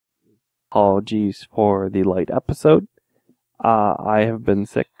Apologies for the late episode. I have been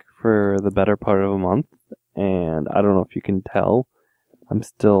sick for the better part of a month, and I don't know if you can tell, I'm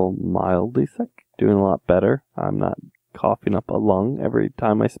still mildly sick, doing a lot better. I'm not coughing up a lung every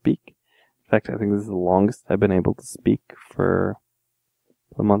time I speak. In fact, I think this is the longest I've been able to speak for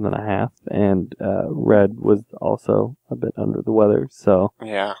a month and a half, and Red was also a bit under the weather, so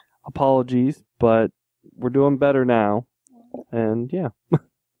Yeah. apologies, but we're doing better now, and yeah.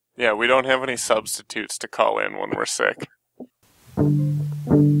 Yeah, we don't have any substitutes to call in when we're sick.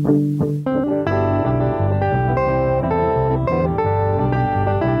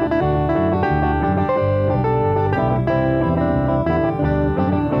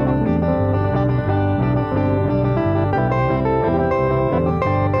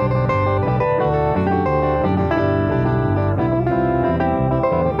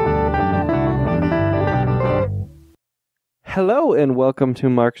 Hello and welcome to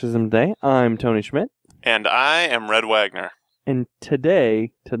Marxism Day. I'm Tony Schmidt. And I am Red Wagner. And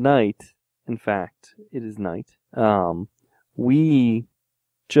tonight, in fact, it is night, we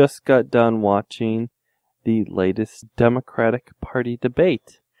just got done watching the latest Democratic Party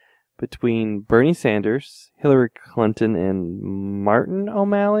debate between Bernie Sanders, Hillary Clinton, and Martin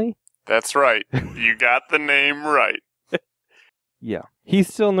O'Malley. That's right. You got the name right. Yeah.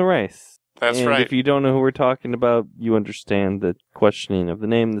 He's still in the race. That's and right. If you don't know who we're talking about, you understand the questioning of the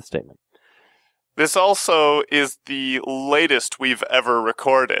name and the statement. This also is the latest we've ever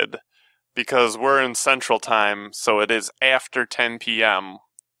recorded because we're in Central Time, so it is after 10 p.m.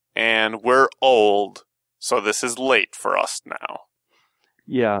 and we're old, so this is late for us now.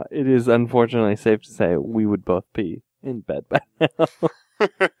 Yeah, it is unfortunately safe to say we would both be in bed by now.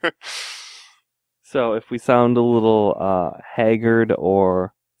 So if we sound a little haggard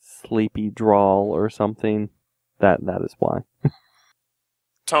or sleepy drawl or something, that is why.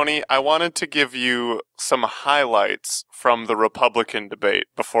 Tony, I wanted to give you some highlights from the Republican debate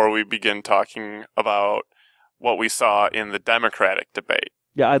before we begin talking about what we saw in the Democratic debate.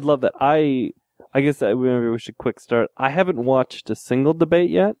 Yeah, I'd love that. I guess maybe we should quick start. I haven't watched a single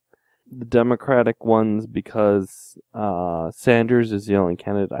debate yet. The Democratic ones, because Sanders is the only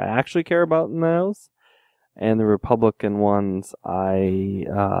candidate I actually care about in those. And the Republican ones, I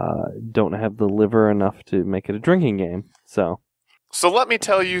don't have the liver enough to make it a drinking game. So let me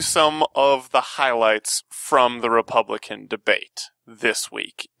tell you some of the highlights from the Republican debate this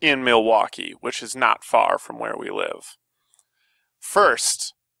week in Milwaukee, which is not far from where we live.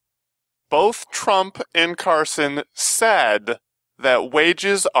 First, both Trump and Carson said that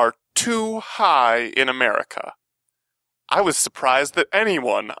wages are too high in America. I was surprised that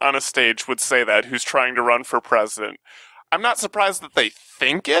anyone on a stage would say that who's trying to run for president. I'm not surprised that they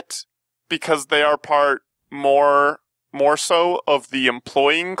think it, because they are part more so of the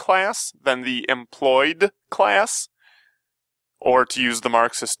employing class than the employed class. Or to use the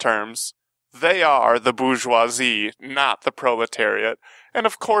Marxist terms, they are the bourgeoisie, not the proletariat. And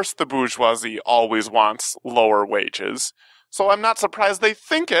of course the bourgeoisie always wants lower wages. So I'm not surprised they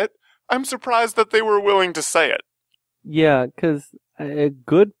think it. I'm surprised that they were willing to say it. yeah, because a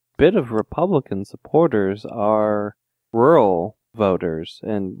good bit of Republican supporters are rural voters,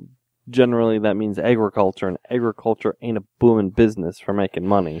 and generally that means agriculture, and agriculture ain't a booming business for making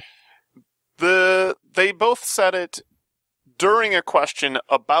money. They both said it during a question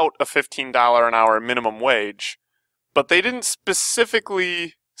about a $15 an hour minimum wage, but they didn't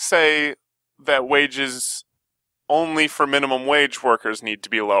specifically say that wages only for minimum wage workers need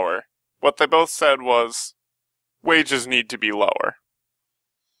to be lower. What they both said was wages need to be lower,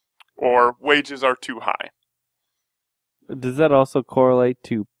 or wages are too high. Does that also correlate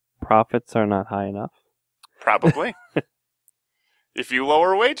to profits are not high enough? Probably. If you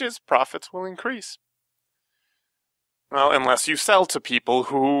lower wages, profits will increase. Well, unless you sell to people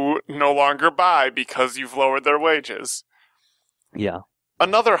who no longer buy because you've lowered their wages. Yeah.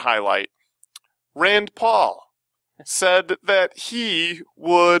 Another highlight, Rand Paul said that he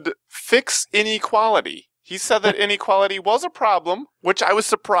would fix inequality. He said that inequality was a problem, which I was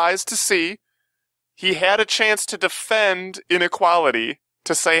surprised to see. He had a chance to defend inequality,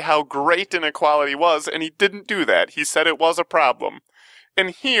 to say how great inequality was, and he didn't do that. He said it was a problem.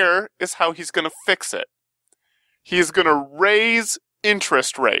 And here is how he's going to fix it. He is going to raise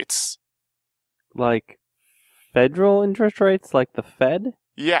interest rates. Like federal interest rates, like the Fed?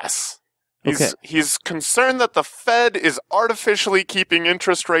 Yes. Okay. He's concerned that the Fed is artificially keeping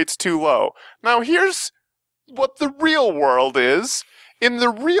interest rates too low. Now here's what the real world is. In the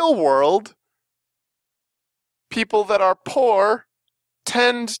real world, people that are poor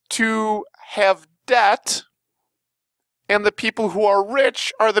tend to have debt And the people who are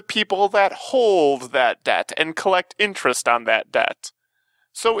rich are the people that hold that debt and collect interest on that debt.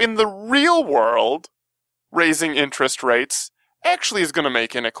 So in the real world, raising interest rates actually is going to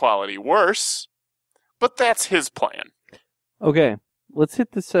make inequality worse. But that's his plan. Okay, let's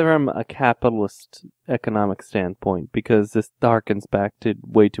hit this from a capitalist economic standpoint, because this harkens back to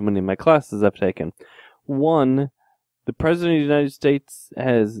way too many of my classes I've taken. One, the President of the United States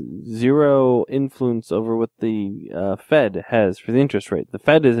has zero influence over what the Fed has for the interest rate. The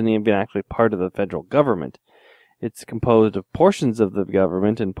Fed isn't even actually part of the federal government. It's composed of portions of the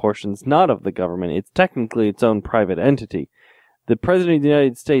government and portions not of the government. It's technically its own private entity. The President of the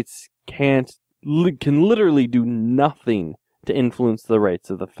United States can literally do nothing to influence the rates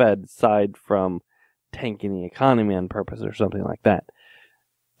of the Fed, aside from tanking the economy on purpose or something like that.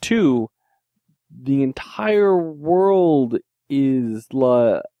 Two, the entire world is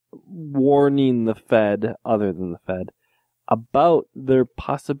warning the Fed, other than the Fed, about their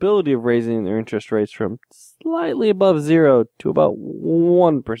possibility of raising their interest rates from slightly above 0 to about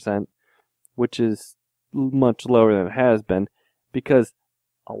 1%, which is much lower than it has been, because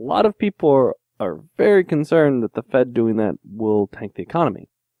a lot of people are very concerned that the Fed doing that will tank the economy.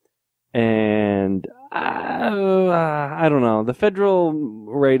 And I don't know. The federal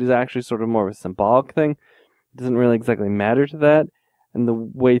rate is actually sort of more of a symbolic thing. It doesn't really exactly matter to that. And the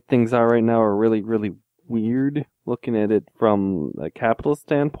way things are right now are really, really weird, looking at it from a capitalist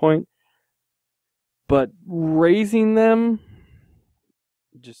standpoint. But raising them,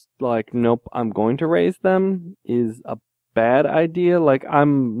 just like, nope, I'm going to raise them, is a bad idea. Like,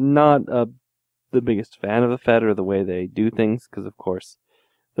 I'm not the biggest fan of the Fed or the way they do things, because, of course,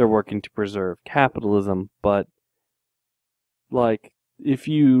 they're working to preserve capitalism, but, like, if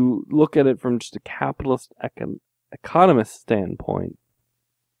you look at it from just a capitalist economist standpoint,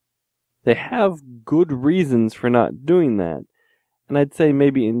 they have good reasons for not doing that. And I'd say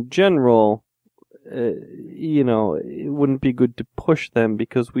maybe in general, it wouldn't be good to push them,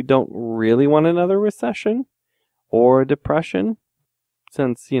 because we don't really want another recession or a depression,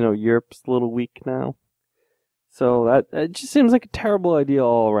 since, Europe's a little weak now. So that it just seems like a terrible idea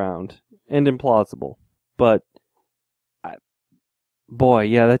all around, and implausible. But, that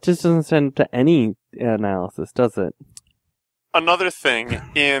just doesn't send up to any analysis, does it? Another thing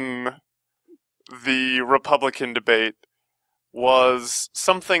in the Republican debate was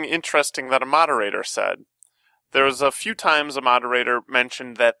something interesting that a moderator said. There was a few times a moderator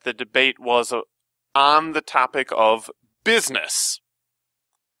mentioned that the debate was on the topic of business.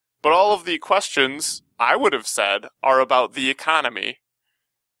 But all of the questions, I would have said, are about the economy.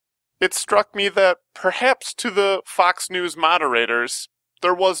 It struck me that perhaps to the Fox News moderators,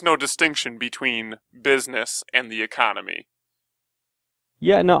 there was no distinction between business and the economy.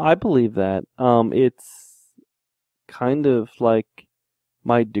 Yeah, no, I believe that. It's kind of like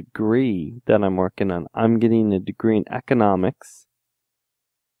my degree that I'm working on. I'm getting a degree in economics,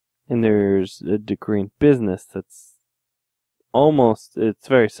 and there's a degree in business that's it's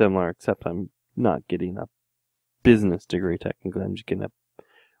very similar, except I'm not getting a business degree technically. I'm just getting a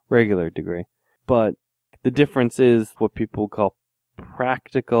regular degree. But the difference is what people call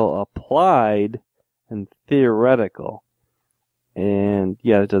practical applied and theoretical. And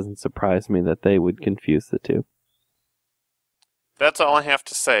yeah, it doesn't surprise me that they would confuse the two. That's all I have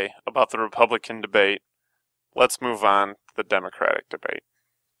to say about the Republican debate. Let's move on to the Democratic debate.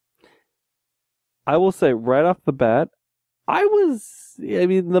 I will say right off the bat,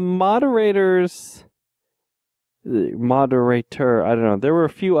 the moderator, I don't know, there were a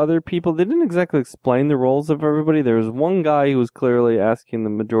few other people. They didn't exactly explain the roles of everybody. There was one guy who was clearly asking the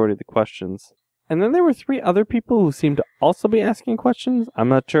majority of the questions. And then there were 3 other people who seemed to also be asking questions. I'm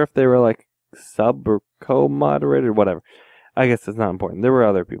not sure if they were like sub or co-moderator, whatever. I guess it's not important. There were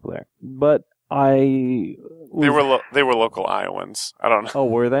other people there. But they were local Iowans. I don't know. Oh,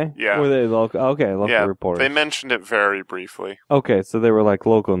 were they? Yeah. Were they local? Okay, local reporters. They mentioned it very briefly. Okay, so they were like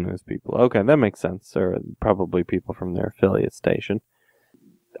local news people. Okay, that makes sense. Or probably people from their affiliate station.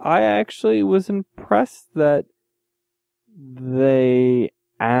 I actually was impressed that they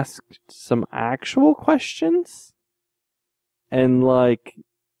asked some actual questions. And like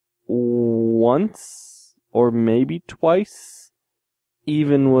once or maybe twice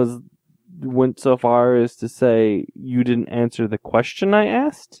even went so far as to say, you didn't answer the question I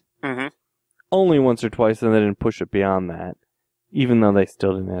asked. Mm-hmm. Only once or twice, and they didn't push it beyond that, even though they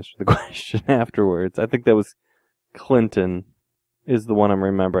still didn't answer the question afterwards. I think that was Clinton is the one I'm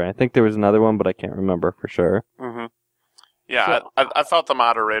remembering. I think there was another one, but I can't remember for sure. Mm-hmm. Yeah, so, I thought the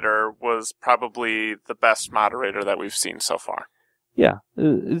moderator was probably the best moderator that we've seen so far. Yeah,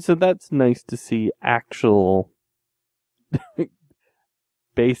 so that's nice to see actual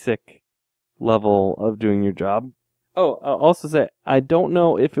basic level of doing your job. Oh, I'll also say, I don't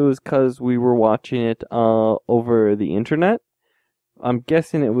know if it was because we were watching it over the internet. I'm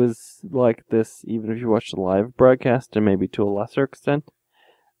guessing it was like this even if you watched the live broadcast, and maybe to a lesser extent.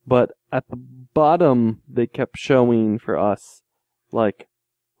 But at the bottom, they kept showing for us, like,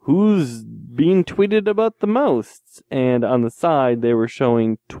 who's being tweeted about the most. And on the side, they were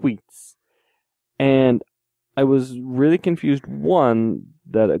showing tweets. And I was really confused, one,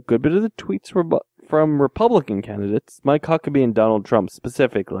 that a good bit of the tweets were from Republican candidates, Mike Huckabee and Donald Trump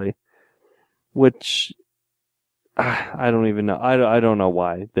specifically, which I don't even know. I don't know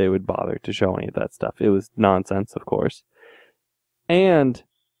why they would bother to show any of that stuff. It was nonsense, of course. And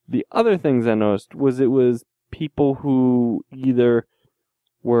the other things I noticed was it was people who either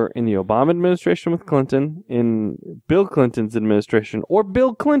were in the Obama administration with Clinton, in Bill Clinton's administration, or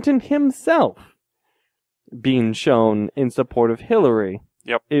Bill Clinton himself being shown in support of Hillary.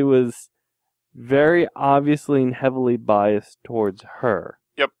 Yep. It was very obviously and heavily biased towards her.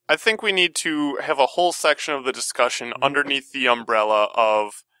 Yep. I think we need to have a whole section of the discussion underneath the umbrella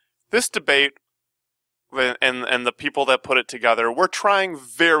of this debate and the people that put it together. We're trying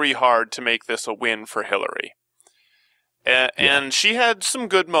very hard to make this a win for Hillary. And she had some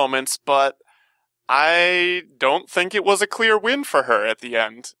good moments, but I don't think it was a clear win for her at the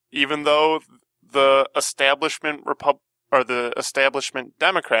end, even though the establishment the establishment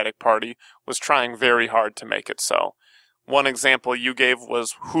Democratic Party was trying very hard to make it so. One example you gave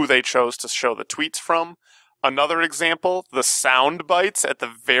was who they chose to show the tweets from. Another example, the sound bites at the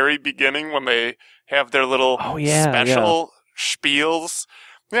very beginning when they have their little special spiels.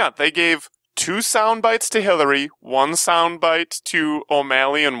 Yeah, they gave 2 sound bites to Hillary, 1 sound bite to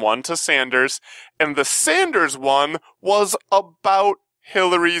O'Malley, and 1 to Sanders. And the Sanders one was about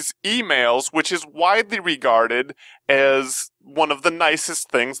Hillary's emails, which is widely regarded as one of the nicest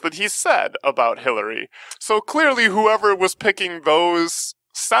things that he said about Hillary. So clearly whoever was picking those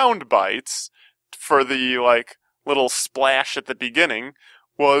sound bites for the little splash at the beginning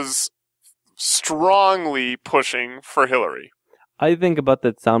was strongly pushing for Hillary. I think about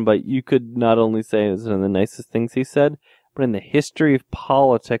that soundbite, you could not only say it's one of the nicest things he said, but in the history of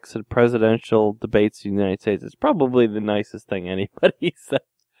politics and presidential debates in the United States, it's probably the nicest thing anybody said.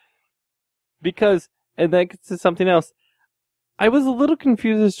 Because, and that gets to something else, I was a little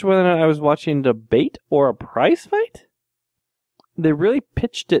confused as to whether or not I was watching a debate or a prize fight. They really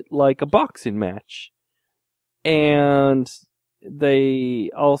pitched it like a boxing match. And they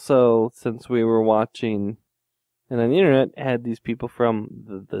also, since we were watching and on the internet, had these people from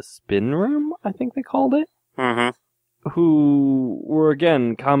the spin room, I think they called it, who were,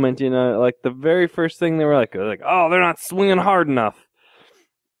 again, commenting on, the very first thing they were like, oh, they're not swinging hard enough.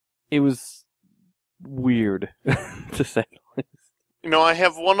 It was weird, to say the least. I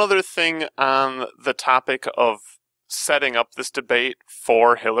have one other thing on the topic of setting up this debate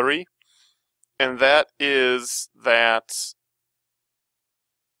for Hillary, and that is that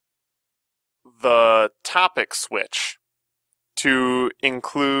the topic switch to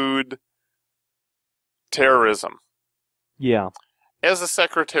include terrorism. Yeah. As a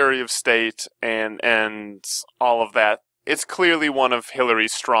Secretary of State and all of that, it's clearly one of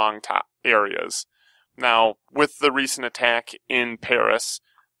Hillary's strong top areas. Now, with the recent attack in Paris,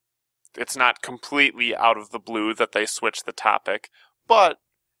 it's not completely out of the blue that they switched the topic, but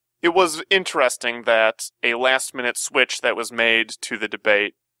it was interesting that a last-minute switch that was made to the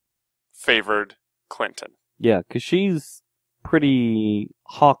debate favored Clinton. Yeah, because she's pretty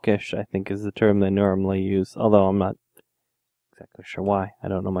hawkish, I think is the term they normally use, although I'm not exactly sure why. I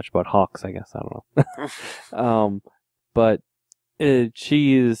don't know much about hawks, I guess. I don't know. But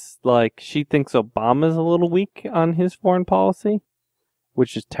she is she thinks Obama's a little weak on his foreign policy,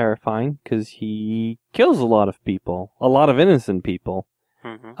 which is terrifying because he kills a lot of people, a lot of innocent people.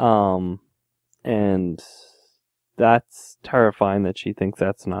 Mm-hmm. And that's terrifying that she thinks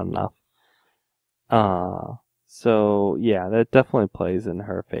that's not enough. So yeah, that definitely plays in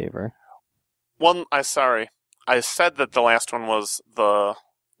her favor. I said that the last one was the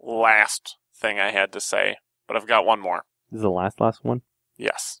last thing I had to say, but I've got one more. This is the last one?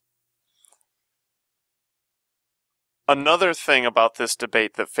 Yes. Another thing about this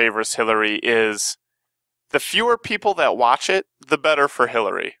debate that favors Hillary is the fewer people that watch it, the better for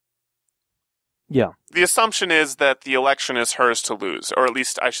Hillary. Yeah. The assumption is that the election is hers to lose, or at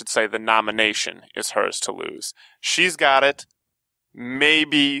least I should say the nomination is hers to lose. She's got it.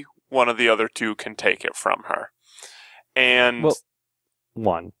 Maybe one of the other two can take it from her. And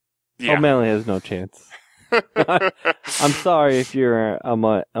one. Yeah. O'Malley has no chance. I'm sorry if you're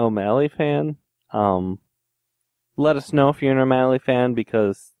an O'Malley fan. let us know if you're an O'Malley fan,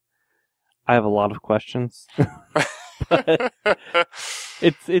 because I have a lot of questions. But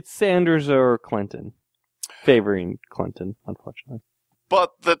it's Sanders or Clinton. Favoring Clinton, unfortunately.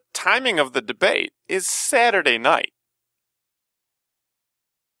 But the timing of the debate is Saturday night.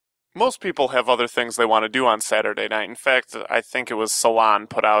 Most people have other things they want to do on Saturday night. In fact, I think it was Salon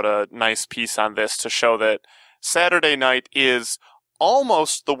put out a nice piece on this to show that Saturday night is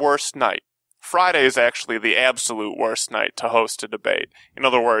almost the worst night. Friday is actually the absolute worst night to host a debate. In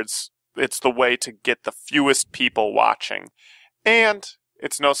other words, it's the way to get the fewest people watching. And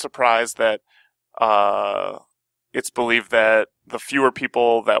it's no surprise that it's believed that the fewer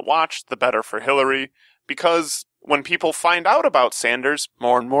people that watch, the better for Hillary, because when people find out about Sanders,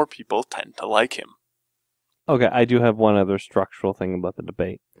 more and more people tend to like him. Okay, I do have one other structural thing about the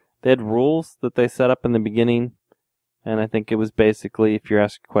debate. They had rules that they set up in the beginning, and I think it was basically, if you're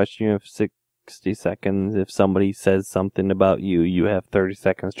asked a question, you have 60 seconds. If somebody says something about you, you have 30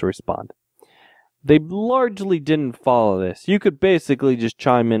 seconds to respond. They largely didn't follow this. You could basically just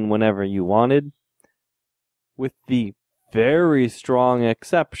chime in whenever you wanted, with the very strong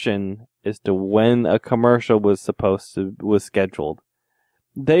exception as to when a commercial was scheduled.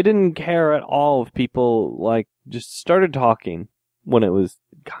 They didn't care at all if people just started talking when it was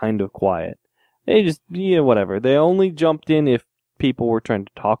kind of quiet. They just whatever. They only jumped in if people were trying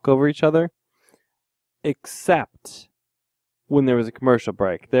to talk over each other, except when there was a commercial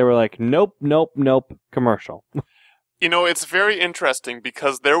break. They were like, nope, commercial. It's very interesting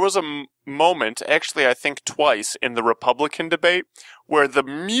because there was a moment, actually I think twice, in the Republican debate where the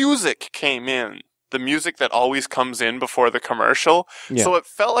music came in. The music that always comes in before the commercial. Yeah. So it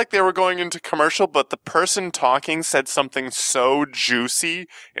felt like they were going into commercial, but the person talking said something so juicy,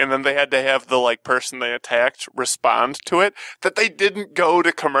 and then they had to have the person they attacked respond to it, that they didn't go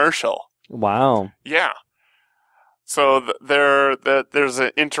to commercial. Wow. Yeah. So there's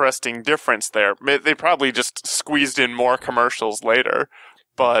an interesting difference there. They probably just squeezed in more commercials later,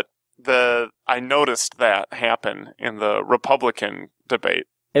 but I noticed that happen in the Republican debate.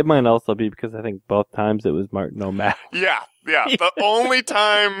 It might also be because I think both times it was Martin O'Malley. Yeah. The only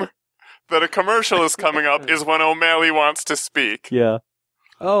time that a commercial is coming up is when O'Malley wants to speak. Yeah.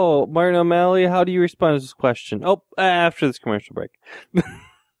 Oh, Martin O'Malley, how do you respond to this question? Oh, after this commercial break.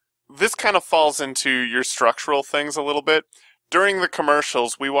 This kind of falls into your structural things a little bit. During the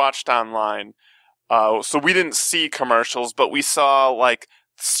commercials, we watched online, so we didn't see commercials, but we saw,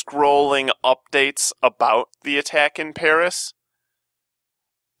 scrolling updates about the attack in Paris.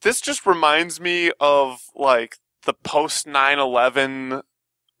 This just reminds me of, the post-9/11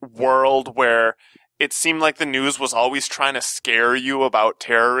 world where it seemed like the news was always trying to scare you about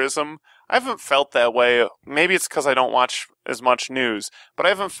terrorism. I haven't felt that way. Maybe it's because I don't watch as much news, but I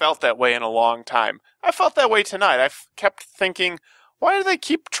haven't felt that way in a long time. I felt that way tonight. I kept thinking, why do they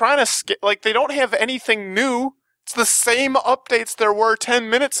keep trying to they don't have anything new. It's the same updates there were 10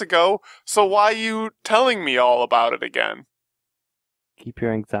 minutes ago, so why are you telling me all about it again? Keep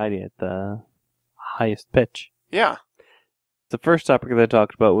your anxiety at the highest pitch. Yeah. The first topic that I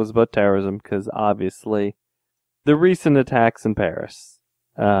talked about was about terrorism, because obviously the recent attacks in Paris.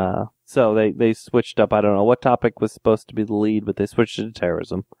 So they switched up. I don't know what topic was supposed to be the lead, but they switched it to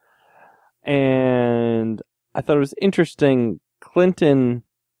terrorism. And I thought it was interesting. Clinton,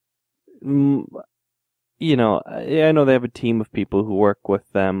 I know they have a team of people who work with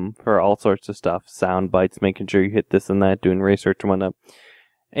them for all sorts of stuff, sound bites, making sure you hit this and that, doing research and whatnot.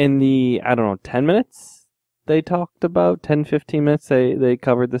 In the, 10 minutes they talked about, 10, 15 minutes, they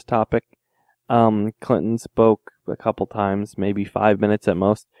covered this topic. Clinton spoke a couple times, maybe 5 minutes at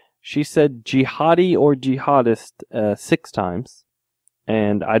most. She said jihadi or jihadist 6 times.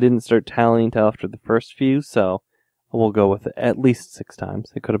 And I didn't start tallying until after the first few, so we'll go with at least 6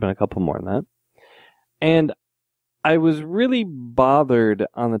 times. It could have been a couple more than that. And I was really bothered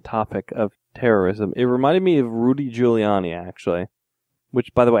on the topic of terrorism. It reminded me of Rudy Giuliani, actually.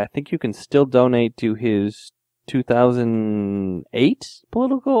 Which, by the way, I think you can still donate to his 2008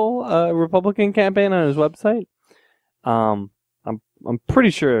 political Republican campaign on his website. I'm pretty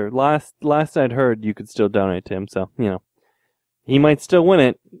sure last I'd heard you could still donate to him, so he might still win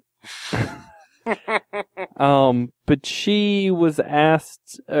it. But she was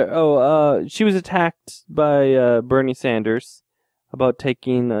asked. She was attacked by Bernie Sanders about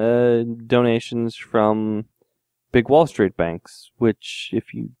taking donations from big Wall Street banks, which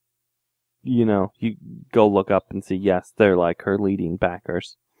if you go look up and see, yes, they're her leading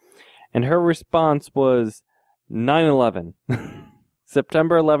backers. And her response was 9/11.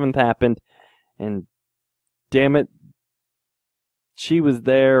 September 11th happened, and damn it, she was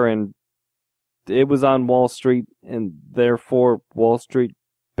there, and it was on Wall Street, and therefore Wall Street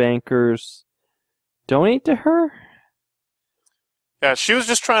bankers donate to her? Yeah, she was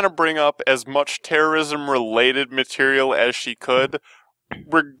just trying to bring up as much terrorism-related material as she could,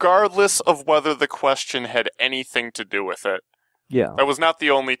 regardless of whether the question had anything to do with it. Yeah. That was not the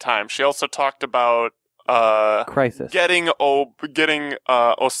only time. She also talked about Crisis. getting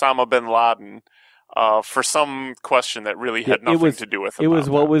Osama bin Laden for some question that really had nothing to do with it. It was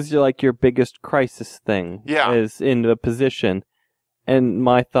what was like your biggest crisis thing? Yeah. As in the position. And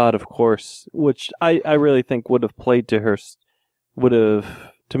my thought, of course, which I really think would have played to her,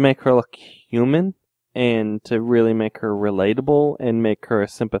 to make her look human and to really make her relatable and make her a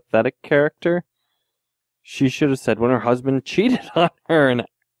sympathetic character. She should have said when her husband cheated on her and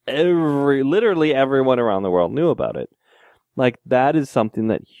literally everyone around the world knew about it. Like, that is something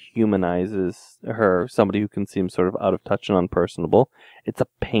that humanizes her, somebody who can seem sort of out of touch and unpersonable. It's a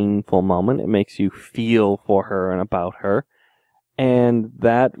painful moment. It makes you feel for her and about her. And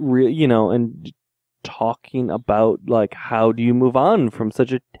that, and talking about, like, how do you move on from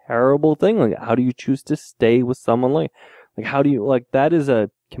such a terrible thing? Like, how do you choose to stay with someone like how do you, like, that is a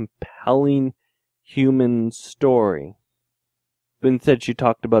compelling human story. But instead, she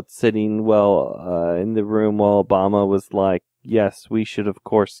talked about sitting, in the room while Obama was like, yes, we should, of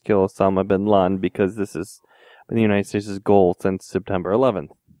course, kill Osama bin Laden because this has been the United States' goal since September 11th.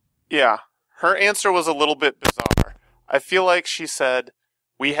 Yeah. Her answer was a little bit bizarre. I feel like she said,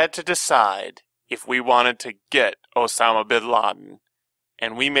 we had to decide if we wanted to get Osama bin Laden,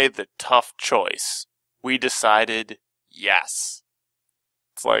 and we made the tough choice. We decided yes.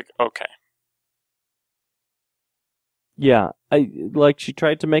 It's like, okay. Yeah, she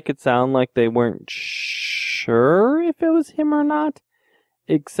tried to make it sound like they weren't sure if it was him or not,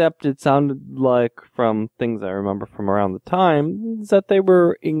 except it sounded like, from things I remember from around the time, that they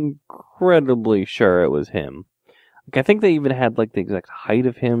were incredibly sure it was him. Like, I think they even had, like, the exact height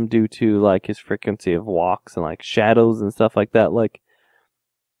of him due to, like, his frequency of walks and, like, shadows and stuff like that. Like,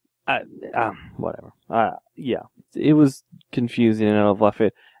 whatever. Yeah, it was confusing and out of left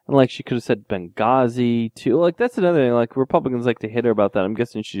field. And, like, she could have said Benghazi, too. Like, that's another thing. Like, Republicans like to hit her about that. I'm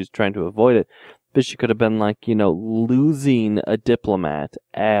guessing she's trying to avoid it. But she could have been, like, losing a diplomat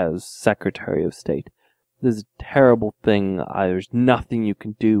as Secretary of State. This is a terrible thing. There's nothing you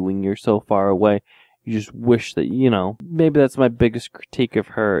can do when you're so far away. You just wish that, maybe that's my biggest critique of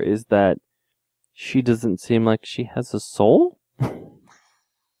her, is that she doesn't seem like she has a soul.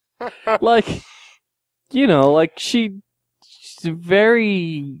 Like, she's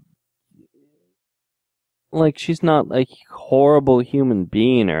very, like, she's not a horrible human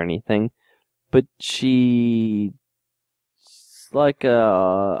being or anything, but she's like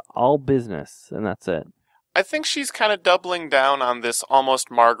all business, and that's it. I think she's kind of doubling down on this almost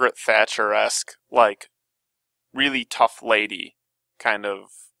Margaret Thatcher-esque, like, really tough lady kind of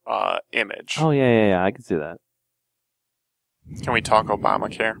image. Oh, yeah, I can see that. Can we talk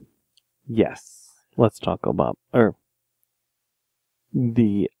Obamacare? Yes. Let's talk about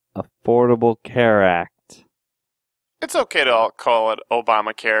the Affordable Care Act. It's okay to call it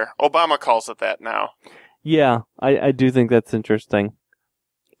Obamacare. Obama calls it that now. Yeah, I do think that's interesting.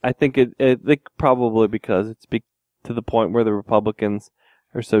 I think probably because it's to the point where the Republicans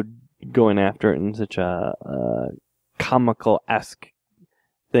are so going after it in such a comical-esque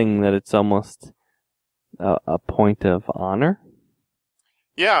thing that it's almost a point of honor.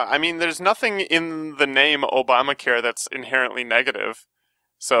 Yeah, I mean, there's nothing in the name Obamacare that's inherently negative,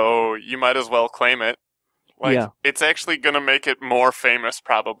 so you might as well claim it. Like, yeah. It's actually going to make it more famous,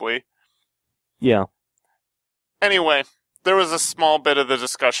 probably. Yeah. Anyway, there was a small bit of the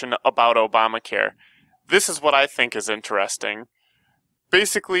discussion about Obamacare. This is what I think is interesting.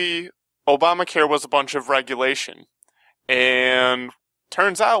 Basically, Obamacare was a bunch of regulation. And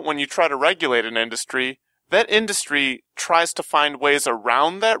turns out when you try to regulate an industry, that industry tries to find ways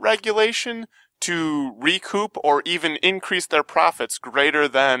around that regulation to recoup or even increase their profits greater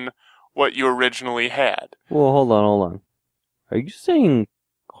than what you originally had. Well, hold on. Are you saying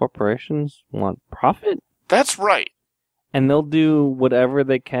corporations want profit? That's right. And they'll do whatever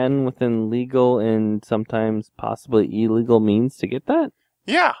they can within legal and sometimes possibly illegal means to get that?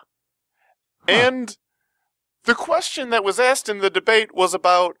 Yeah. Huh. And the question that was asked in the debate was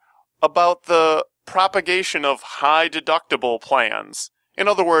about the propagation of high deductible plans. In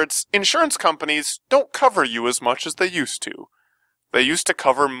other words, insurance companies don't cover you as much as they used to. They used to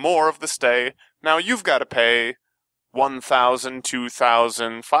cover more of the stay. Now you've got to pay $1,000,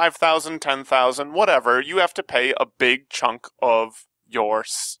 $2,000, $5,000, $10,000, whatever. You have to pay a big chunk of your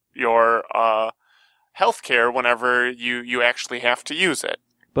health care whenever you actually have to use it.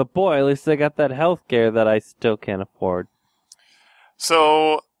 But boy, at least I got that health care that I still can't afford.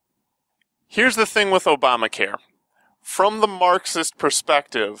 So, here's the thing with Obamacare. From the Marxist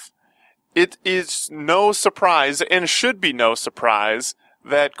perspective, it is no surprise, and should be no surprise,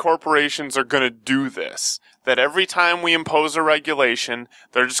 that corporations are going to do this. That every time we impose a regulation,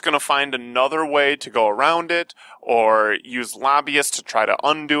 they're just going to find another way to go around it, or use lobbyists to try to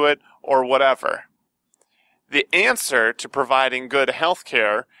undo it, or whatever. The answer to providing good health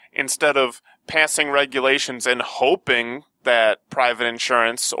care, instead of passing regulations and hoping that private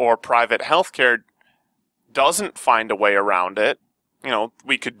insurance or private health care doesn't find a way around it,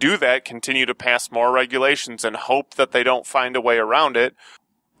 we could do that, continue to pass more regulations and hope that they don't find a way around it,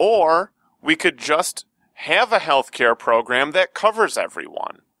 or we could just have a healthcare program that covers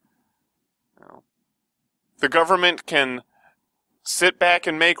everyone. The government can sit back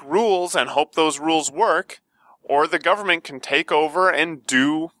and make rules and hope those rules work, or the government can take over and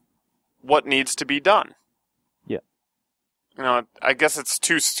do what needs to be done. Yeah. I guess it's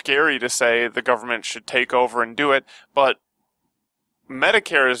too scary to say the government should take over and do it, but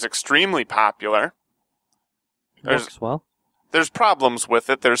Medicare is extremely popular. Works well. There's problems with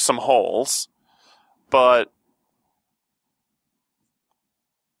it. There's some holes. But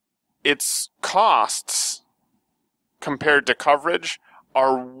its costs compared to coverage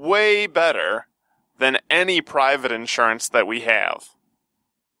are way better than any private insurance that we have.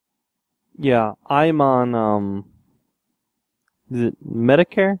 Yeah, I'm on, is it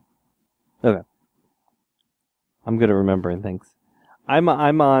Medicare? Okay. I'm good at remembering things. I'm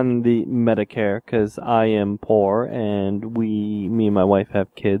on the Medicare because I am poor and me and my wife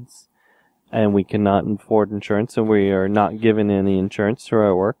have kids and we cannot afford insurance and we are not given any insurance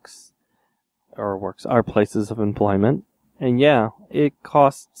through our places of employment. And yeah, it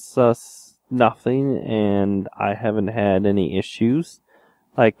costs us nothing and I haven't had any issues.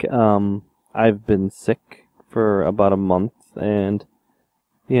 Like, I've been sick for about a month and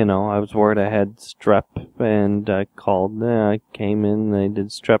I was worried I had strep, and I called, I came in, they did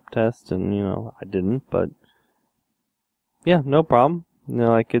strep test, and, I didn't, but, yeah, no problem.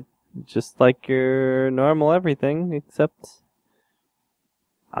 It just like your normal everything, except,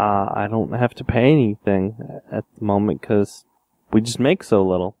 I don't have to pay anything at the moment, because we just make so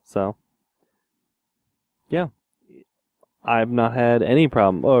little, so, yeah. I've not had any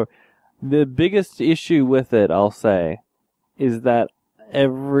problem, or, the biggest issue with it, I'll say, is that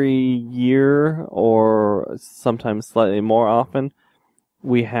every year, or sometimes slightly more often,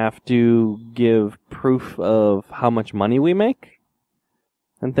 we have to give proof of how much money we make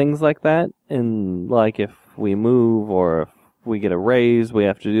and things like that. And like if we move or if we get a raise, we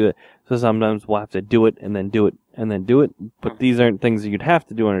have to do it. So sometimes we'll have to do it and then do it and then do it. But these aren't things that you'd have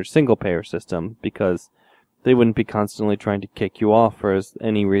to do under a single payer system because they wouldn't be constantly trying to kick you off for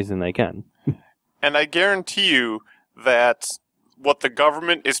any reason they can. And I guarantee you that what the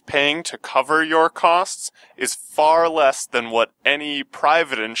government is paying to cover your costs is far less than what any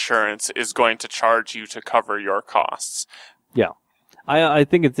private insurance is going to charge you to cover your costs. Yeah. I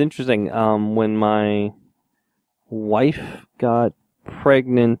think it's interesting. When my wife got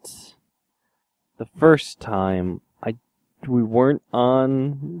pregnant the first time, we weren't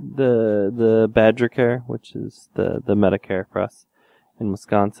on the Badger Care, which is the Medicare for us in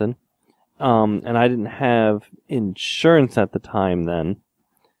Wisconsin. And I didn't have insurance at the time then.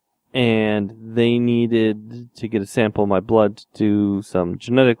 And they needed to get a sample of my blood to do some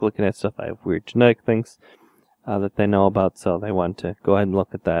genetic looking at stuff. I have weird genetic things that they know about, so they wanted to go ahead and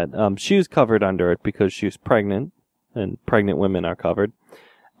look at that. She was covered under it because she was pregnant, and pregnant women are covered.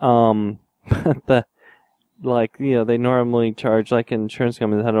 But they normally charge, like insurance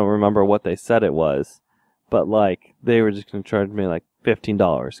companies, I don't remember what they said it was, but they were just going to charge me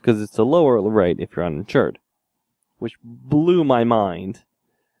 $15 because it's a lower rate if you're uninsured, which blew my mind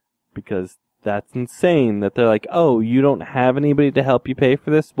because that's insane that they're like, oh, you don't have anybody to help you pay for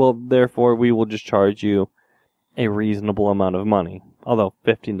this? Well, therefore, we will just charge you a reasonable amount of money. Although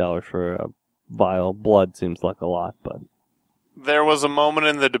 $15 for a vial of blood seems like a lot, but... There was a moment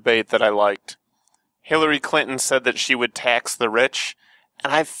in the debate that I liked. Hillary Clinton said that she would tax the rich,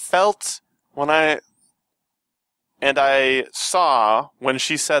 and I felt and I saw when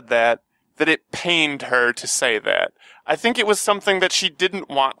she said that it pained her to say that. I think it was something that she didn't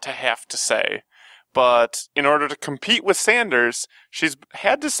want to have to say. But in order to compete with Sanders, she's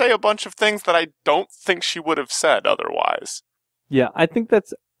had to say a bunch of things that I don't think she would have said otherwise. Yeah, I think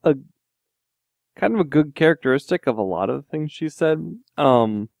that's a kind of a good characteristic of a lot of the things she said.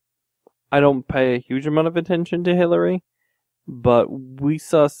 I don't pay a huge amount of attention to Hillary, but we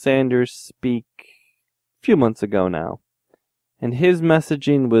saw Sanders speak a few months ago now. And his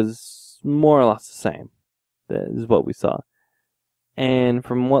messaging was more or less the same. That is what we saw. And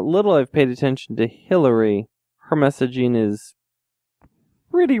from what little I've paid attention to Hillary, her messaging is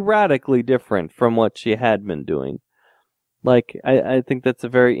pretty radically different from what she had been doing. Like, I think that's a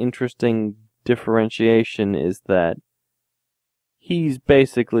very interesting differentiation, is that he's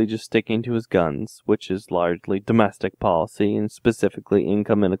basically just sticking to his guns, which is largely domestic policy and specifically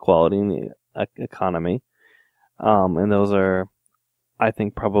income inequality in the economy. And those are, I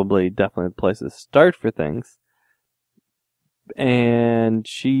think, probably definitely the places to start for things. And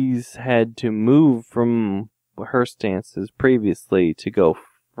she's had to move from her stances previously to go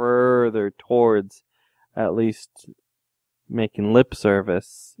further towards at least making lip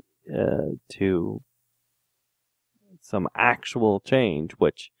service to some actual change,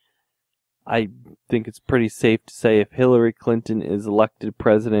 which I think it's pretty safe to say if Hillary Clinton is elected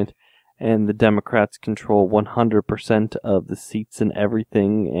president and the Democrats control 100% of the seats and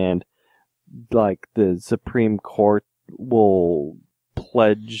everything, and like the Supreme Court will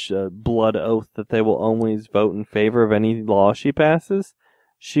pledge a blood oath that they will always vote in favor of any law she passes,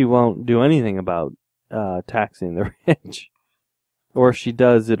 she won't do anything about taxing the rich. Or if she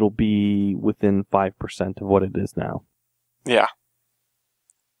does, it'll be within 5% of what it is now. Yeah.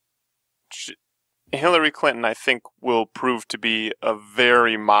 Hillary Clinton, I think, will prove to be a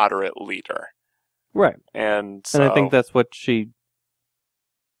very moderate leader. Right. And so, I think that's what she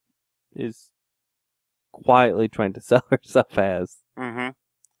is quietly trying to sell herself as. Mm-hmm.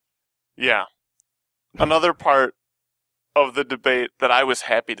 Yeah. Another part of the debate that I was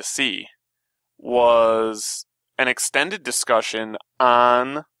happy to see was an extended discussion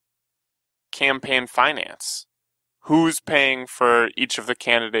on campaign finance. Who's paying for each of the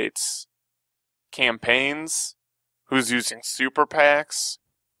candidates' campaigns? Who's using super PACs?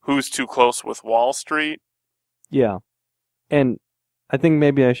 Who's too close with Wall Street? Yeah. And I think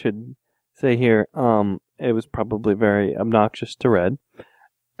maybe I should say here, it was probably very obnoxious to read.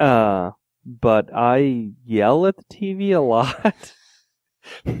 But I yell at the TV a lot.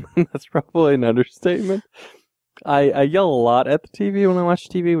 That's probably an understatement. I yell a lot at the TV when I watch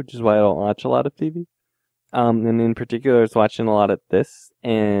TV, which is why I don't watch a lot of TV. And in particular, I was watching a lot of this,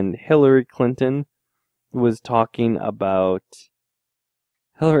 and Hillary Clinton was talking about...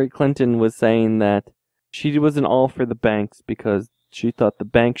 Hillary Clinton was saying that she wasn't all for the banks because she thought the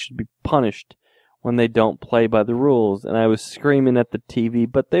banks should be punished when they don't play by the rules. And I was screaming at the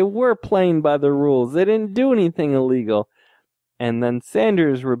TV, but they were playing by the rules. They didn't do anything illegal. And then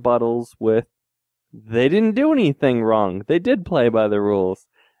Sanders rebuttals with, they didn't do anything wrong. They did play by the rules.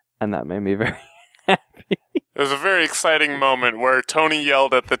 And that made me very happy. It was a very exciting moment where Tony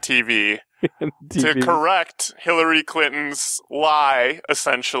yelled at the TV to correct Hillary Clinton's lie,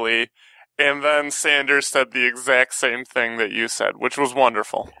 essentially, and then Sanders said the exact same thing that you said, which was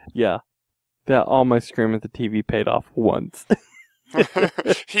wonderful. Yeah. That all my scream at the TV paid off once.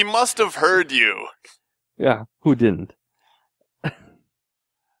 He must have heard you. Yeah, who didn't?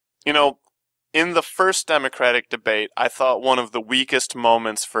 You know, in the first Democratic debate, I thought one of the weakest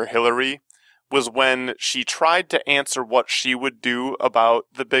moments for Hillary was when she tried to answer what she would do about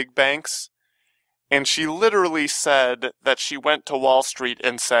the big banks. And she literally said that she went to Wall Street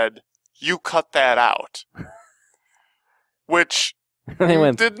and said, "You cut that out." Which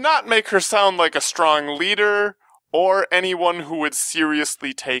did not make her sound like a strong leader or anyone who would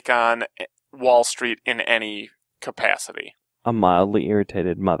seriously take on Wall Street in any capacity. A mildly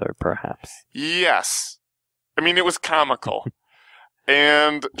irritated mother, perhaps. Yes. I mean, it was comical.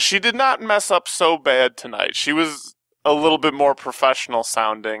 And she did not mess up so bad tonight. She was a little bit more professional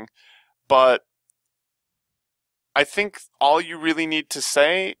sounding, but I think all you really need to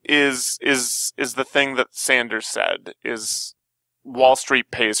say is the thing that Sanders said, is Wall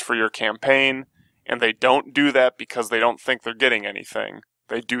Street pays for your campaign, and they don't do that because they don't think they're getting anything.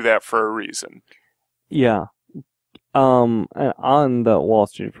 They do that for a reason. Yeah. On the Wall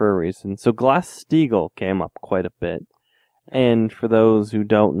Street for a reason. So Glass-Steagall came up quite a bit. And for those who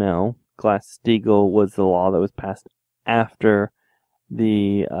don't know, Glass-Steagall was the law that was passed after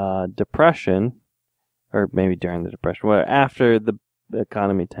the Depression, or maybe during the Depression, well, after the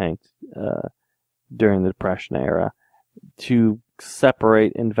economy tanked during the Depression era, to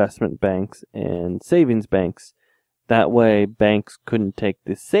separate investment banks and savings banks. That way, banks couldn't take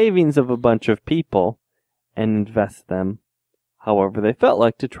the savings of a bunch of people and invest them however they felt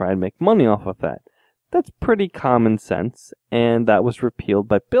like to try and make money off of that. That's pretty common sense, and that was repealed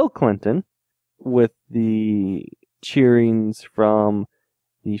by Bill Clinton with the cheerings from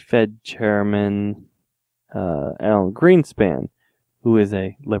the Fed chairman, Alan Greenspan, who is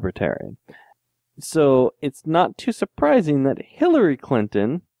a libertarian. So it's not too surprising that Hillary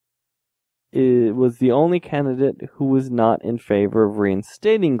Clinton was the only candidate who was not in favor of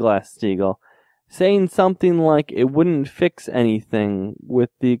reinstating Glass-Steagall, saying something like it wouldn't fix anything, with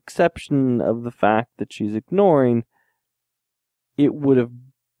the exception of the fact that she's ignoring it would have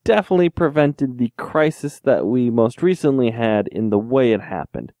definitely prevented the crisis that we most recently had in the way it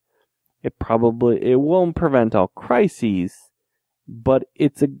happened. It won't prevent all crises, but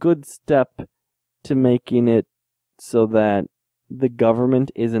it's a good step to making it so that the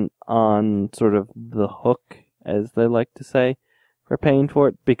government isn't on sort of the hook, as they like to say, for paying for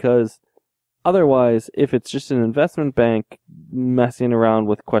it, because otherwise, if it's just an investment bank messing around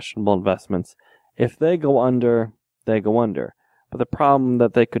with questionable investments, if they go under, they go under. But the problem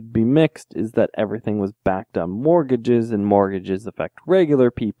that they could be mixed is that everything was backed on mortgages, and mortgages affect regular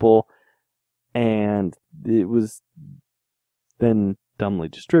people, and it was then dumbly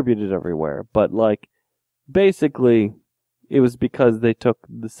distributed everywhere. But, like, basically, it was because they took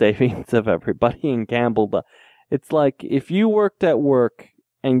the savings of everybody and gambled. It's like, if you worked at work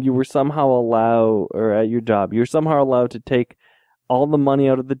and you were somehow allowed, or at your job, you're somehow allowed to take all the money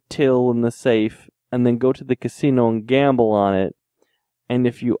out of the till in the safe and then go to the casino and gamble on it, and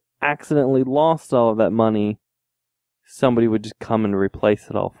if you accidentally lost all of that money, somebody would just come and replace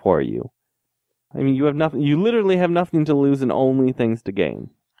it all for you. I mean, you have nothing. You literally have nothing to lose and only things to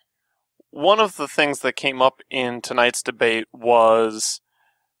gain. One of the things that came up in tonight's debate was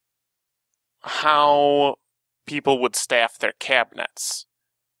how people would staff their cabinets.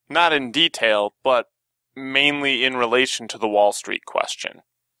 Not in detail, but mainly in relation to the Wall Street question.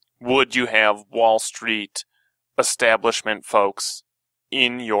 Would you have Wall Street establishment folks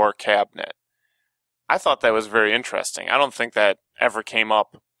in your cabinet? I thought that was very interesting. I don't think that ever came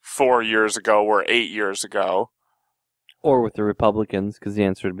up 4 years ago or 8 years ago. Or with the Republicans, because the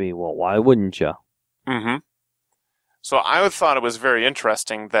answer would be, well, why wouldn't you? Mm-hmm. So I thought it was very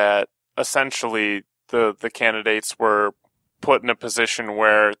interesting that essentially the candidates were put in a position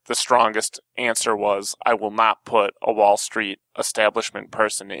where the strongest answer was, I will not put a Wall Street establishment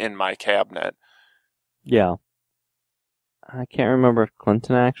person in my cabinet. Yeah. I can't remember if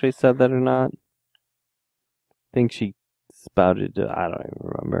Clinton actually said that or not. I think she spouted it. I don't even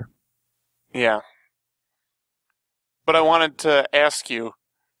remember. Yeah. But I wanted to ask you,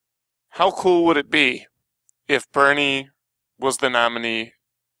 how cool would it be if Bernie was the nominee,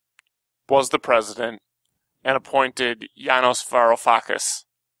 was the president, and appointed Yanis Varoufakis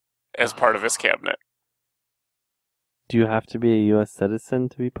as part of his cabinet? Do you have to be a U.S. citizen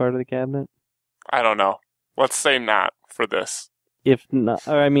to be part of the cabinet? I don't know. Let's say not for this. If not,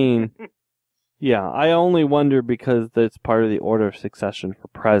 I mean, yeah, I only wonder because it's part of the order of succession for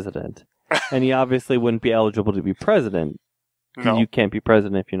president. And he obviously wouldn't be eligible to be president. No. You can't be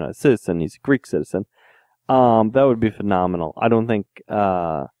president if you're not a citizen. He's a Greek citizen. That would be phenomenal. I don't think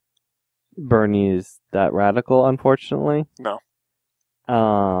Bernie is that radical, unfortunately. No.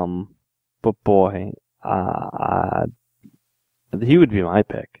 But boy, he would be my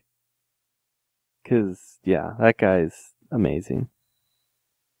pick. Because, yeah, that guy's amazing.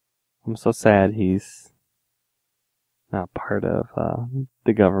 I'm so sad he's not part of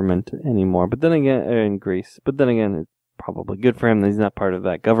the government anymore. But then again, in Greece. But then again, it's probably good for him that he's not part of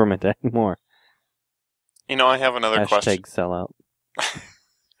that government anymore. You know, I have another question. Sellout.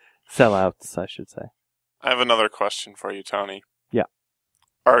 Sellouts, I should say. I have another question for you, Tony. Yeah.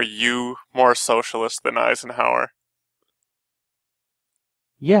 Are you more socialist than Eisenhower?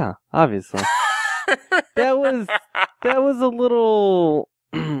 Yeah, obviously. that was a little.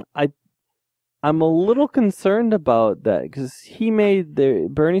 I'm a little concerned about that because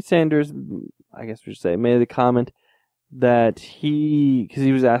Bernie Sanders, I guess we should say, made the comment that because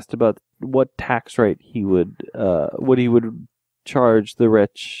he was asked about what tax rate what he would charge the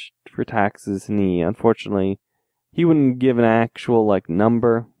rich for taxes, and unfortunately he wouldn't give an actual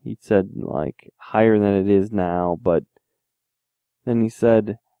number. He said higher than it is now, but then he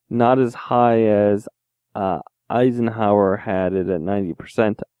said not as high as Eisenhower had it at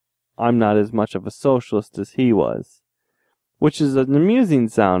 90%. I'm not as much of a socialist as he was, which is an amusing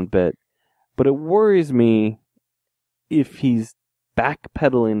sound bit, but it worries me if he's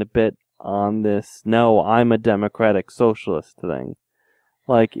backpedaling a bit on this, no, I'm a democratic socialist thing.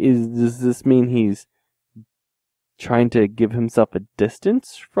 Does this mean he's trying to give himself a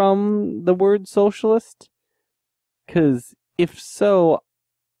distance from the word socialist? Because if so,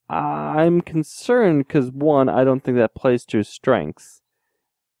 I'm concerned because, one, I don't think that plays to his strengths.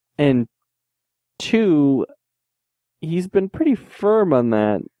 And two, he's been pretty firm on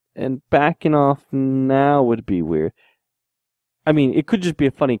that, and backing off now would be weird. I mean, it could just be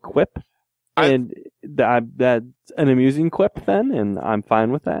a funny quip, And that's an amusing quip then, and I'm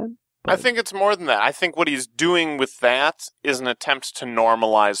fine with that. I think it's more than that. I think what he's doing with that is an attempt to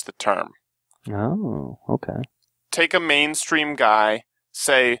normalize the term. Oh, okay. Take a mainstream guy,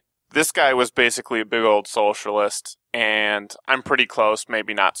 say, this guy was basically a big old socialist, and I'm pretty close,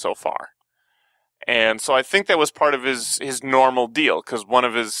 maybe not so far. And so I think that was part of his normal deal, because one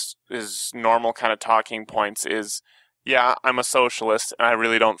of his normal kind of talking points is, yeah, I'm a socialist, and I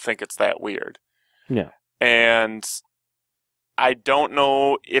really don't think it's that weird. Yeah. And I don't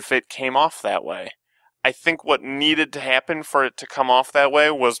know if it came off that way. I think what needed to happen for it to come off that way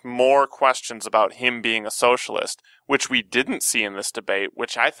was more questions about him being a socialist, which we didn't see in this debate,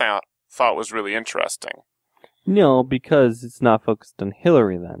 which I thought was really interesting. No, because it's not focused on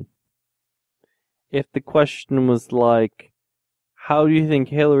Hillary then. If the question was like, how do you think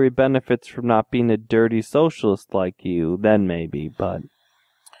Hillary benefits from not being a dirty socialist like you, then maybe, but...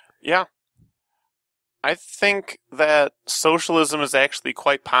 Yeah. I think that socialism is actually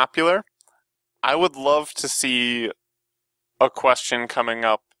quite popular. I would love to see a question coming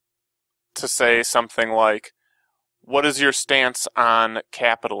up to say something like, what is your stance on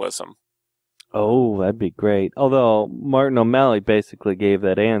capitalism? Oh, that'd be great. Although Martin O'Malley basically gave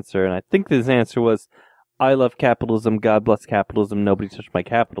that answer, and I think his answer was, I love capitalism, God bless capitalism, nobody touch my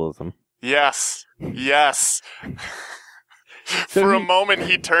capitalism. Yes. Yes. For a moment,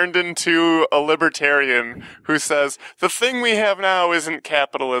 he turned into a libertarian who says, the thing we have now isn't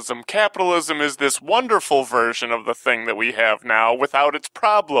capitalism. Capitalism is this wonderful version of the thing that we have now without its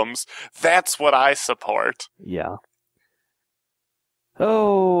problems. That's what I support. Yeah.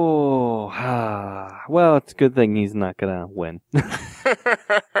 Oh, well, it's a good thing he's not gonna win.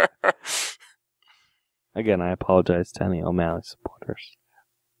 Again, I apologize to any O'Malley supporters.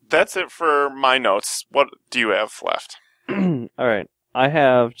 That's it for my notes. What do you have left? All right. I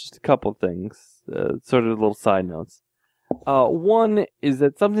have just a couple things, sort of little side notes. One is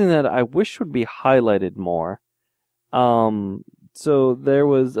that something that I wish would be highlighted more. So there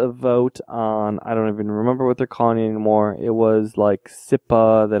was a vote on, I don't even remember what they're calling it anymore. It was like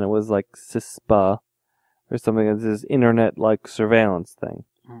SIPA, then it was like CISPA, or something. It's this internet-like surveillance thing.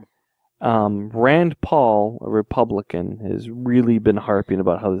 Rand Paul, a Republican, has really been harping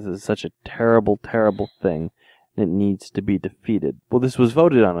about how this is such a terrible, terrible thing, and it needs to be defeated. Well, this was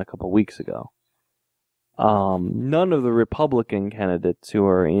voted on a couple weeks ago. None of the Republican candidates who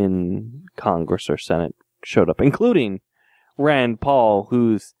are in Congress or Senate showed up, including Rand Paul,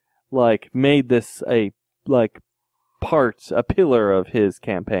 who's made this a pillar of his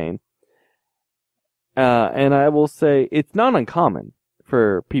campaign. And I will say it's not uncommon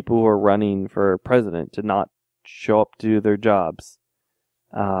for people who are running for president to not show up to do their jobs.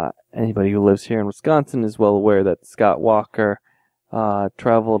 Anybody who lives here in Wisconsin is well aware that Scott Walker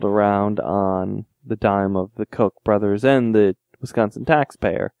traveled around on the dime of the Koch brothers and the Wisconsin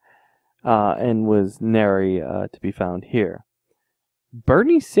taxpayer, and was nary to be found here.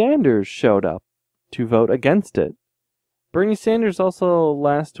 Bernie Sanders showed up to vote against it. Bernie Sanders also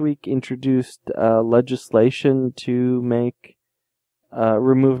last week introduced legislation to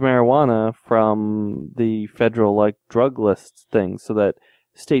remove marijuana from the federal drug list thing, so that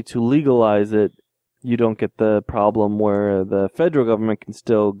states who legalize it, you don't get the problem where the federal government can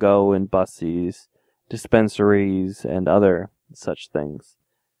still go and bust these dispensaries and other such things.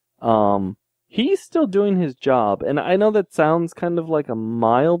 He's still doing his job, and I know that sounds kind of like a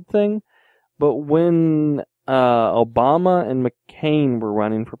mild thing, but when Obama and McCain were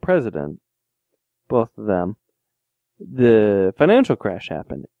running for president, both of them, the financial crash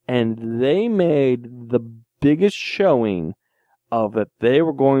happened, and they made the biggest showing of that they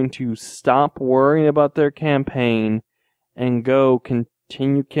were going to stop worrying about their campaign and go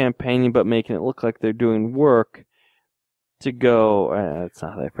continue campaigning, but making it look like they're doing work to go, that's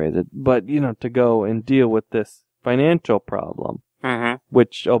not how they phrase it, but, to go and deal with this financial problem,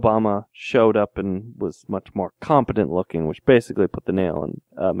 which Obama showed up and was much more competent looking, which basically put the nail in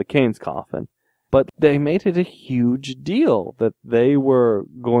McCain's coffin. But they made it a huge deal that they were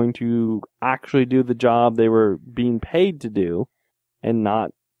going to actually do the job they were being paid to do and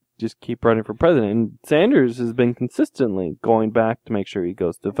not just keep running for president. And Sanders has been consistently going back to make sure he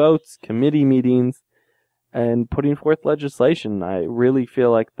goes to votes, committee meetings, and putting forth legislation. I really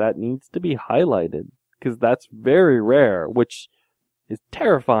feel like that needs to be highlighted because that's very rare, which is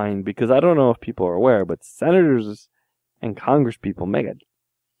terrifying because I don't know if people are aware, but senators and congresspeople make a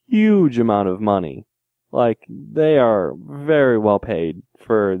huge amount of money. They are very well paid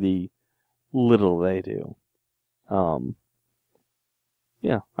for the little they do.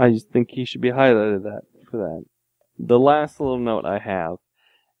 Yeah, I just think he should be highlighted for that. The last little note I have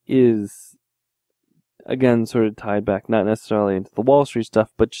is again, sort of tied back, not necessarily into the Wall Street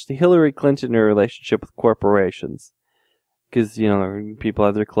stuff, but just the Hillary Clinton and her relationship with corporations. Because, people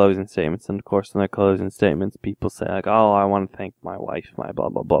have their closing statements, and of course in their closing statements, people say, like, oh, I want to thank my wife, my blah,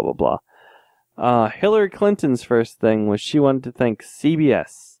 blah, blah, blah, blah. Hillary Clinton's first thing was she wanted to thank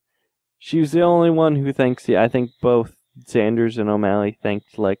CBS. She was the only one who thanks, I think both Sanders and O'Malley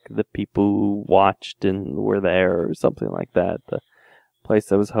thanked, like, the people who watched and were there or something like that, the place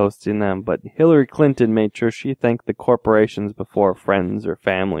that was hosting them. But Hillary Clinton made sure she thanked the corporations before friends or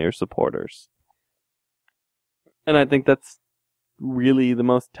family or supporters. And I think that's really the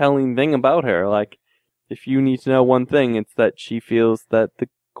most telling thing about her. Like, if you need to know one thing, it's that she feels that the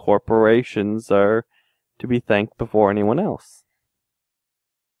corporations are to be thanked before anyone else.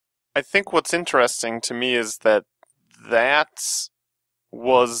 I think what's interesting to me is that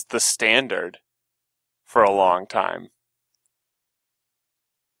was the standard for a long time.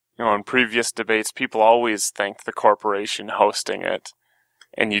 In previous debates, people always thanked the corporation hosting it,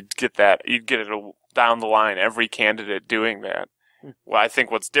 and you'd get it down the line, every candidate doing that. Well, I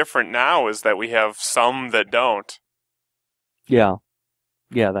think what's different now is that we have some that don't. Yeah,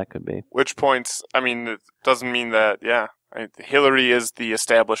 that could be. Which points, it doesn't mean that, Hillary is the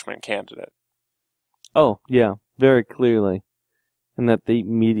establishment candidate. Oh, yeah, very clearly. And that the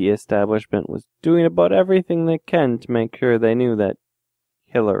media establishment was doing about everything they can to make sure they knew that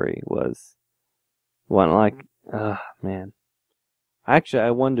Hillary was one. Like, man. Actually,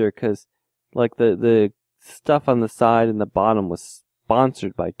 I wonder, because, like, the stuff on the side and the bottom was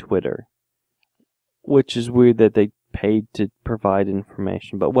sponsored by Twitter. Which is weird that they paid to provide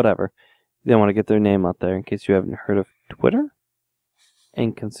information, but whatever. They want to get their name out there in case you haven't heard of Twitter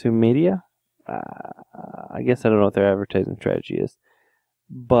and consume media. I guess I don't know what their advertising strategy is.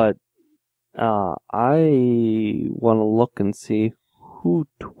 But I want to look and see who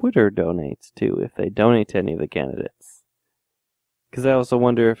Twitter donates to, if they donate to any of the candidates. Because I also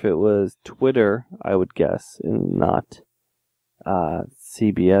wonder if it was Twitter, I would guess, and not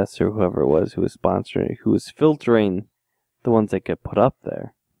CBS or whoever it was who was sponsoring, who was filtering the ones that get put up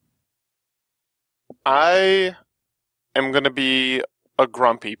there. I am going to be a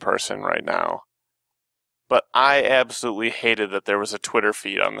grumpy person right now, but I absolutely hated that there was a Twitter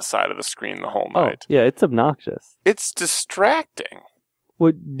feed on the side of the screen the whole night. Yeah, it's obnoxious. It's distracting.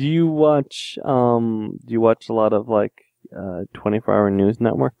 What do you watch? Do you watch a lot of 24-hour news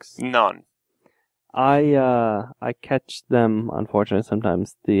networks? None. I catch them, unfortunately,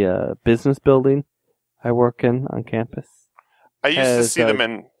 sometimes. The business building I work in on campus. I used to see them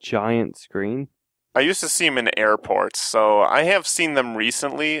in giant screen. I used to see them in airports, so I have seen them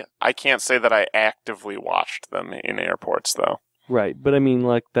recently. I can't say that I actively watched them in airports, though. Right, but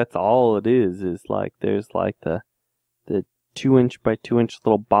that's all it is there's the 2-inch by 2-inch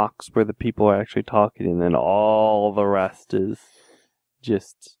little box where the people are actually talking, and then all the rest is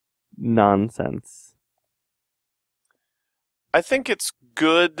just nonsense. I think it's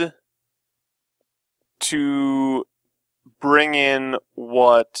good to bring in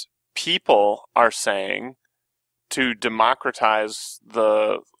what people are saying to democratize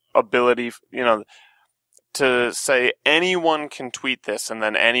the ability, to say anyone can tweet this and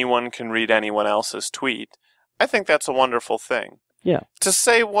then anyone can read anyone else's tweet. I think that's a wonderful thing. Yeah. To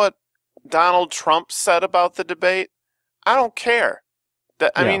say what Donald Trump said about the debate, I don't care.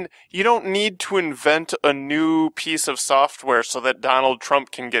 You don't need to invent a new piece of software so that Donald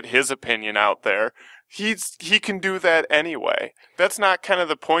Trump can get his opinion out there. He can do that anyway. That's not kind of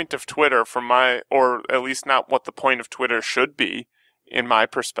the point of Twitter or at least not what the point of Twitter should be, in my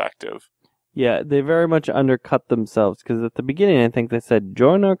perspective. Yeah, they very much undercut themselves, because at the beginning I think they said,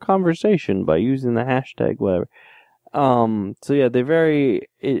 join our conversation by using the hashtag, whatever. So yeah,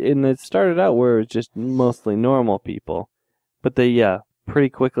 and it started out where it was just mostly normal people. But they, pretty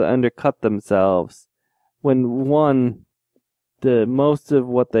quickly undercut themselves when, most of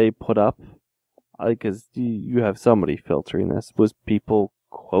what they put up, because you have somebody filtering this, was people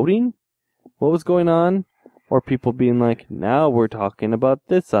quoting what was going on, or people being like, now we're talking about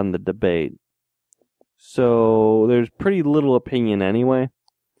this on the debate. So there's pretty little opinion anyway.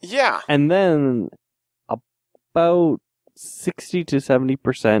 Yeah. And then about 60 to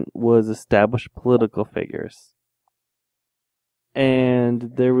 70% was established political figures.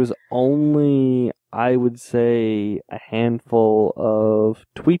 And there was only, I would say, a handful of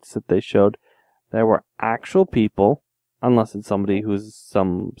tweets that they showed that were actual people, unless it's somebody who's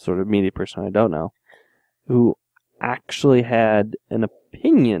some sort of media person I don't know, who actually had an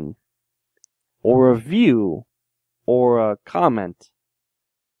opinion or a view or a comment.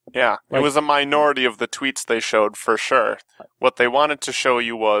 Yeah, it was a minority of the tweets they showed for sure. What they wanted to show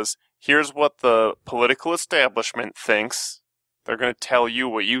you was, Here's what the political establishment thinks. They're going to tell you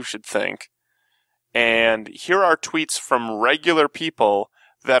what you should think. And here are tweets from regular people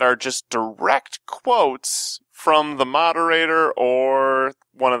that are just direct quotes from the moderator or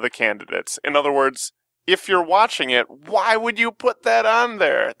one of the candidates. In other words, if you're watching it, why would you put that on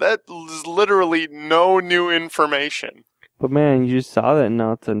there? That is literally no new information. But man, you just saw that and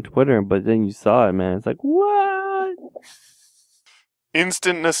now it's on Twitter, but then you saw it, man. It's like, what?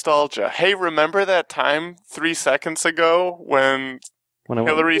 Instant nostalgia. Hey, remember that time 3 seconds ago when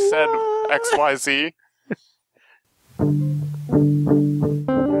Hillary said XYZ?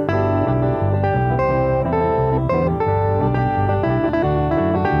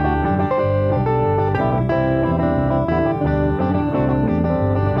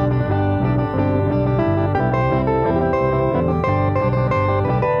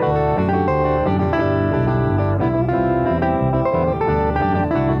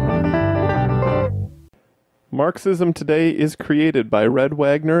 Marxism Today is created by Red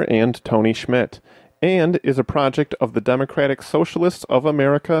Wagner and Tony Schmidt, and is a project of the Democratic Socialists of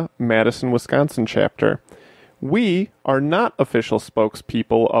America, Madison, Wisconsin chapter. We are not official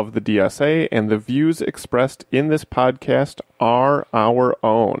spokespeople of the DSA, and the views expressed in this podcast are our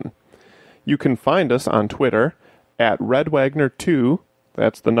own. You can find us on Twitter at RedWagner2,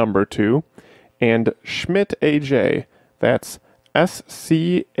 that's the number 2, and SchmidtAJ, that's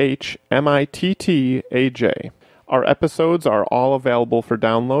SchmittAJ. Our episodes are all available for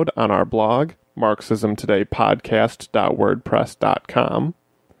download on our blog, marxismtodaypodcast.wordpress.com.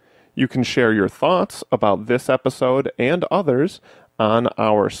 You can share your thoughts about this episode and others on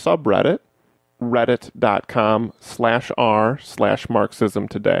our subreddit,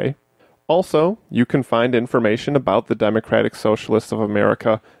 reddit.com/r/marxismtoday. Also, you can find information about the Democratic Socialists of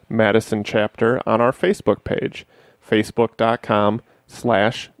America Madison chapter on our Facebook page,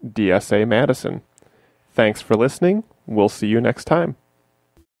 facebook.com/DSA Madison. Thanks for listening. We'll see you next time.